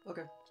recording.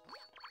 Okay.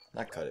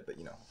 Not cut it, but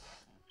you know.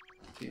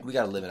 We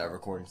gotta limit our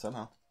recording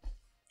somehow.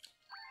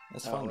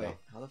 That's fun, wait. though.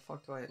 How the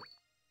fuck do I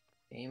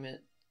aim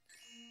it?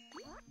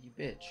 You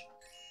bitch.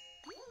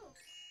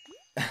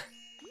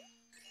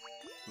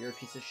 You're a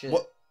piece of shit.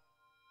 What?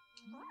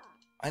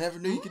 I never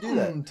knew you could do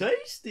that.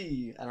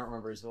 Tasty! I don't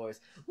remember his voice.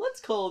 Let's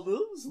call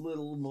those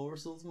little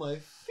morsels my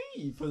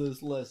fee for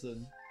this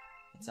lesson.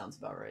 That sounds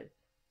about right.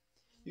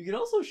 You can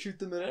also shoot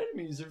them at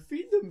enemies or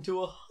feed them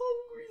to a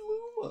hungry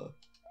Luma.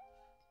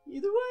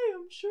 Either way,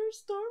 I'm sure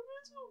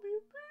Starbits will be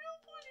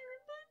available in your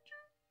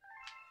adventure.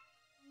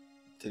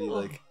 Did he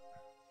like...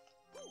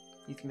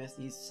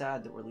 He's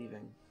sad that we're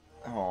leaving.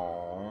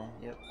 Aww.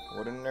 Yep.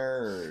 What a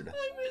nerd.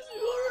 I miss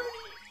you already.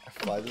 I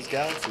fly this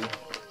galaxy.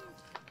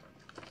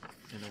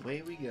 And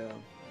away we go.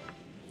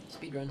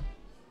 Speedrun.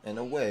 And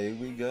away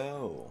we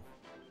go.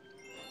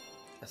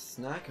 A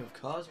snack of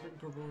cosmic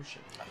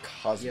proportion.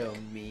 Cosmic. Yo,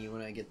 me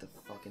when I get the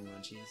fucking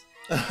munchies.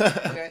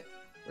 Okay,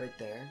 right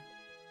there.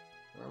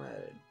 Where am I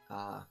at?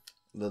 Ah.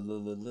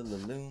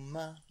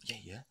 Luma. Yeah,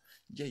 yeah.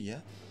 Yeah,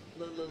 yeah.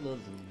 Luma.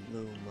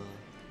 Luma.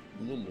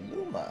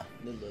 Luma.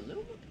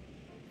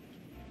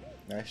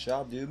 Nice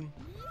job, dude.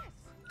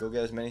 Go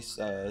get as many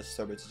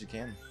Starbits as you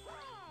can.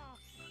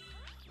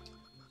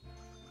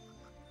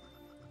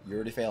 You're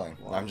already failing.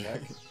 No, I'm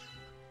joking.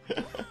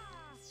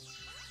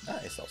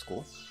 Nice, that was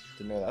cool.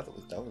 Didn't know that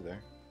was there.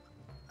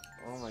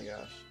 Oh my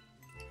gosh.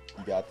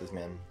 You got this,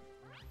 man.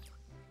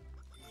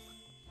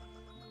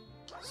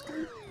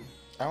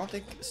 I don't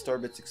think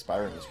Starbits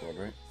expire in this world,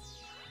 right?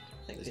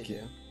 I think Just they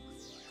keep- do.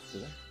 Do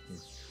they?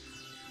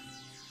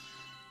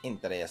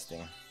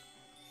 Interesting.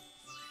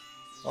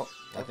 Oh,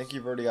 I think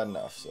you've already got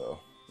enough, so...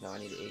 No, I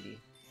need 80.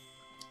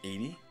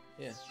 80?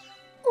 Yeah.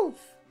 Oof.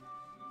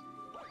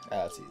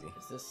 Ah, that's easy.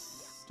 Is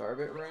this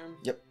Starbit room?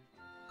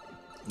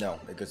 No,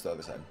 it goes to the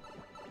other side.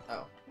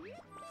 Oh.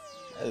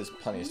 There's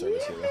plenty of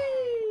Starbits here,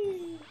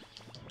 though.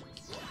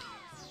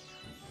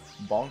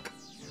 Bonk.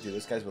 Dude,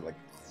 those guys were like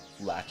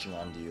latching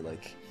onto you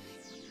like,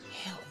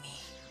 help me.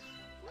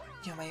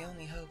 You're my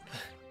only hope.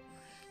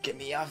 Get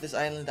me off this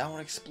island. I want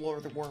to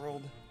explore the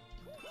world.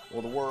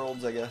 Well, the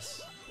worlds, I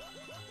guess.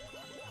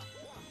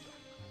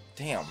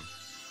 Damn.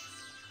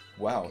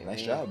 Wow, Okay, nice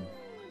man. job.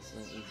 This is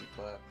an easy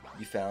clap.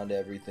 You found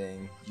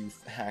everything. You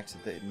hacked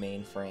the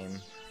mainframe.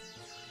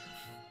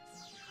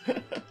 I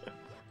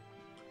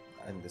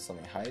think there's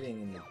something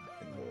hiding in the...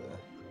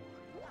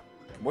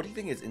 What do you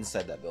think is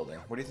inside that building?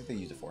 What do you think they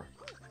use it for?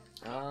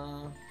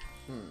 Oh,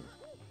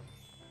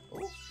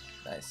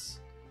 nice.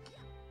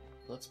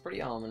 Looks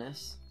pretty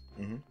ominous.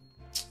 Mm-hmm.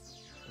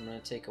 I'm gonna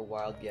take a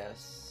wild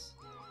guess.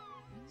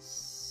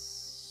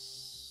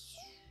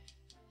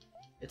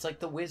 It's like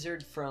the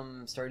wizard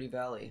from Stardew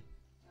Valley.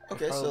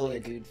 Okay, Probably so a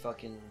like... dude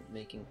fucking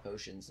making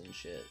potions and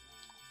shit.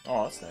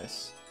 Oh, that's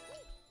nice.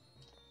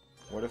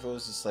 What if it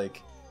was just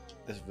like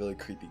this really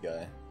creepy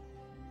guy,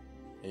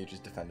 and you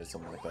just defended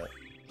someone like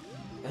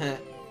that?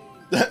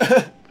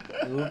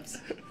 Oops.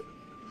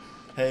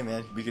 Hey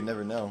man, we could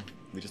never know.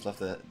 We just left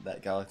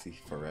that galaxy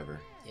forever.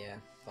 Yeah,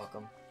 fuck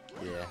them.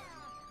 Yeah.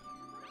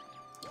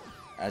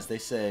 As they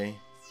say,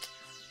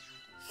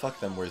 fuck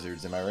them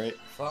wizards, am I right?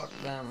 Fuck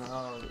them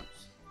hoes.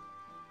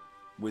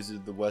 Wizard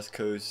of the West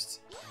Coast.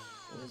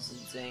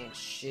 Wizards ain't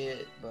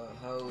shit but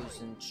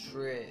hoes and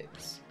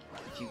tricks.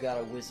 If you got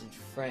a wizard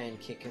friend,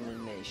 kick him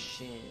in they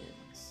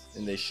shins.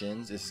 In they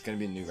shins? Is this gonna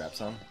be a new rap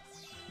song?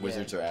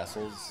 Wizards are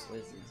assholes?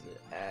 Wizards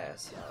are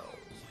assholes.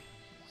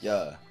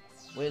 Yeah.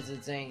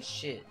 Wizards ain't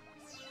shit.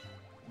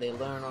 They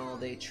learn all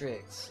they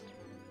tricks.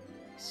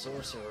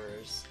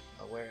 Sorcerers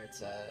are where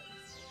it's at.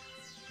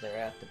 They're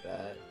at the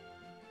bat.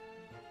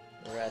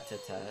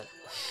 Rat-tat-tat.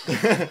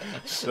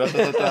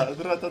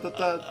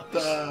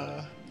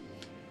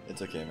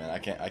 It's okay, man. I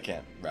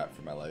can't rap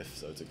for my life,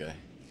 so it's okay.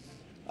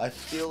 I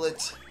feel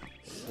it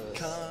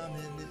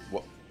coming.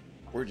 What?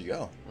 Where'd you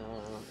go? I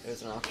don't know. It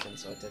was an option,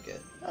 so I took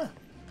it. Huh.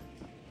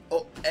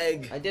 Oh,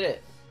 egg. I did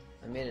it.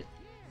 I made it.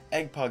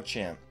 Egg Pog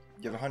Champ.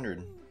 You have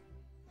 100.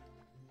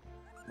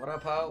 What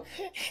up, ho?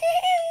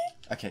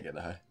 I can't get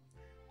that high.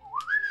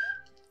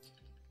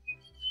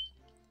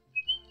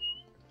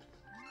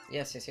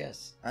 Yes, yes,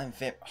 yes. I'm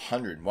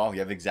 100. Wow, you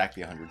have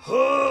exactly 100.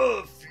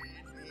 Feed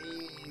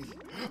me.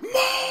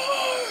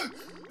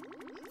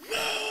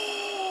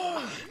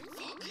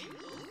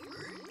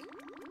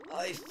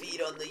 I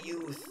feed on the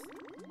youth.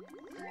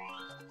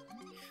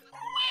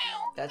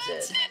 That's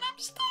it. I'm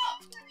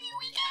stuffed. Here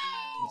we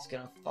go. He's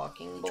gonna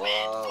fucking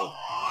blow.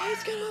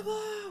 He's gonna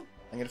blow.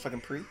 I'm gonna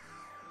fucking pre.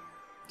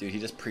 Dude, he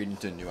just preed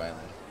into a new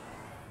island.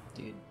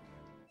 Dude,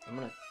 I'm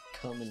gonna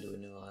come into a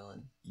new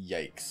island.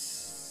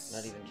 Yikes.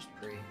 Not even just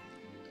pre.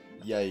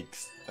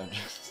 Yikes. I'm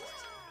just...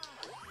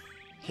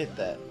 Hit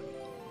that.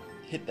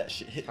 Hit that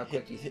shit. Hit, How hit,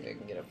 quick do you hit. think I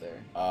can get up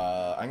there?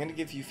 I'm gonna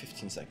give you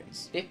 15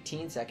 seconds.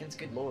 15 seconds?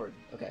 Good lord.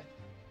 Okay.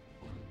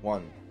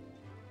 1,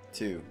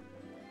 2,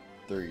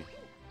 3,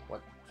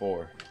 What?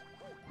 4,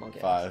 Monkey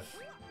 5,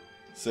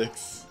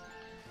 6,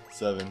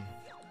 7,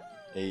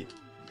 8,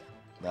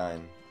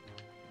 9,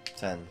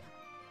 10,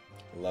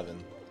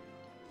 11,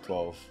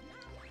 12,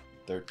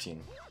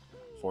 13,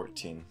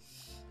 14,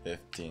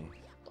 15,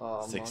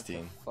 Oh, 16,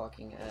 monkey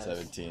fucking ass.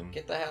 17,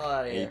 Get the hell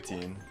out of here.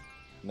 18,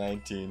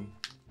 19,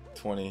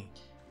 20,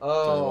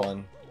 Oh.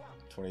 21,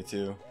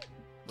 22,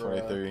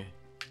 23,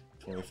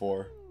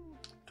 24,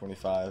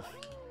 25,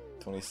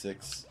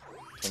 26,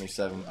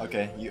 27.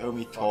 Okay, you owe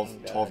me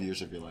 12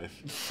 years of your life.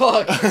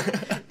 Fuck!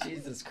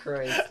 Jesus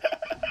Christ.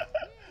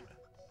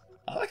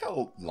 I like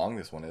how long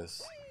this one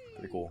is.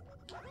 Pretty cool.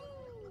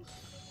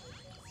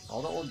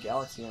 All the old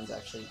Galaxy ones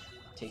actually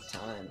take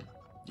time.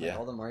 Yeah. Like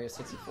all the Mario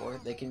 64,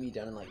 they can be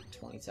done in like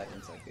 20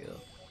 seconds, I feel.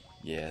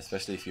 Yeah,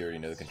 especially if you already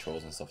know the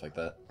controls and stuff like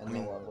that. And I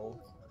mean, the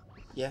level.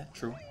 yeah,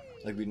 true.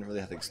 Like, we didn't really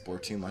have to explore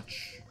too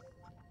much.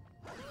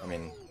 I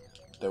mean,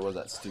 there was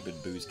that stupid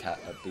booze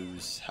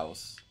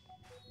house.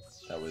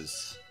 That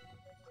was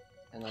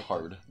And like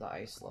hard. The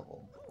ice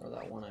level. Or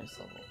that one ice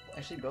level.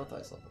 Actually, both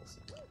ice levels.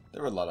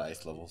 There were a lot of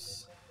ice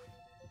levels.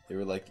 They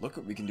were like, look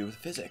what we can do with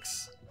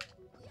physics.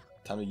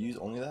 Time to use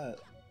only that.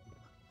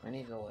 I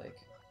need to like...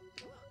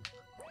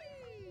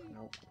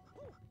 Nope.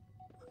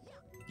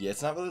 Yeah,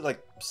 it's not really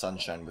like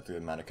Sunshine with the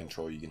amount of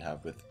control you can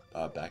have with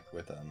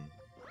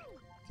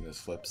those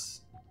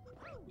flips.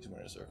 Use one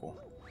in a circle.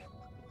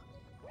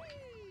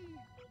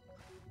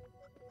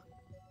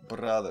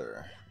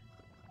 Brother.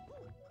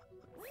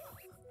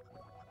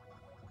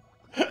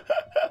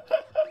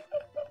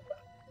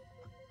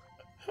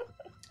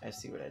 I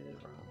see what I did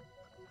wrong.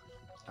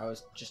 I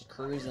was just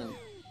cruising.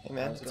 Hey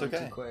man, I was it's going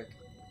okay. too quick.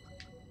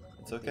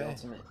 It's Like the okay.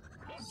 ultimate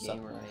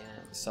gamer I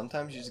am.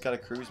 Sometimes you just gotta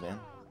cruise, man.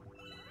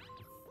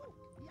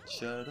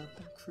 Shut up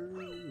and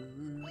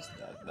cruise.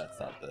 No, that's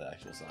not the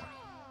actual song.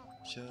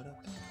 Shut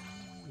up and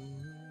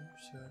cruise.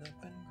 Shut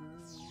up and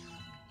cruise.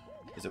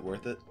 Is it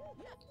worth it?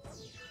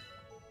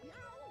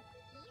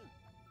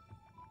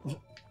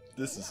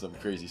 This is some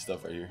crazy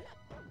stuff right here.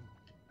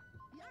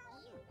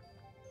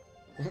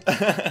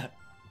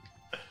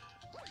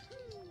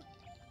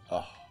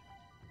 Oh.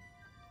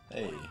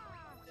 Hey.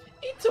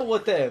 It's a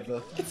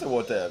whatever. It's a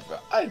whatever.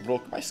 I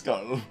broke my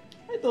skull.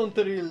 I don't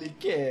really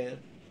care.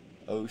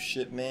 Oh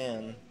shit,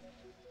 man.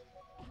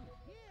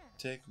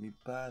 Take me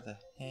by the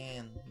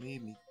hand,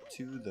 lead me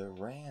to the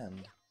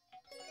rand.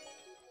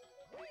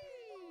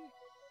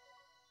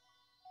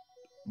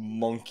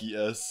 Monkey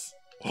S.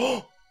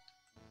 Oh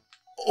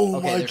Okay,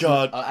 my there's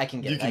god. no- I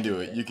can get You it, can I do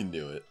can it. get You can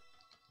do it.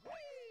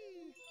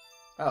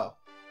 Oh.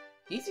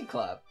 Easy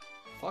clap.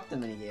 Fuck the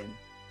minigame.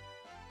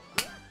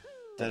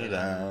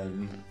 Da-da-da.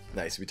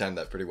 Nice, we timed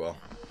that pretty well.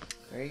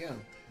 There you go.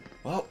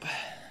 Well,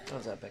 That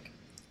was epic.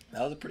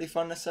 that was a pretty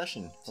fun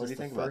session. What do you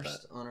think about that?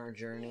 First on our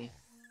journey.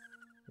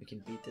 We can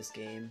beat this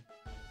game.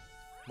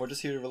 We're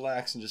just here to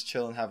relax and just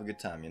chill and have a good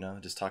time, you know?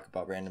 Just talk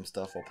about random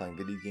stuff while playing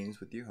video games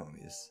with your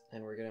homies.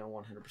 And we're gonna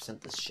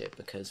 100% this shit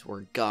because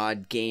we're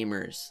god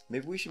gamers.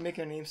 Maybe we should make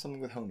our name something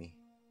with homie.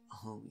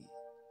 Homie.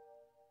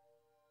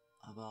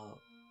 About...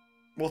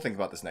 We'll think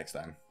about this next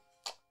time.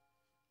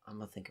 I'm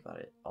gonna think about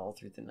it all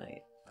through the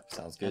night.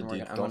 Sounds good, And we're dude.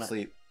 gonna- I'm Don't gonna-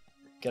 sleep.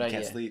 Good You idea.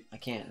 can't sleep. I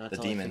can't. Not The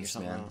till I figure demons,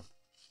 something man.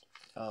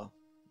 out.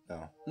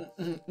 No. Oh.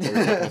 We're talking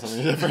about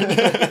something different.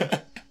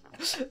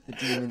 The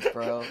demons,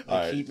 bro. They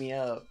Alright. keep me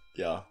up.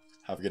 Yeah.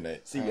 Have a good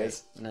night. See you Alright,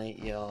 guys. Night,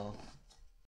 y'all.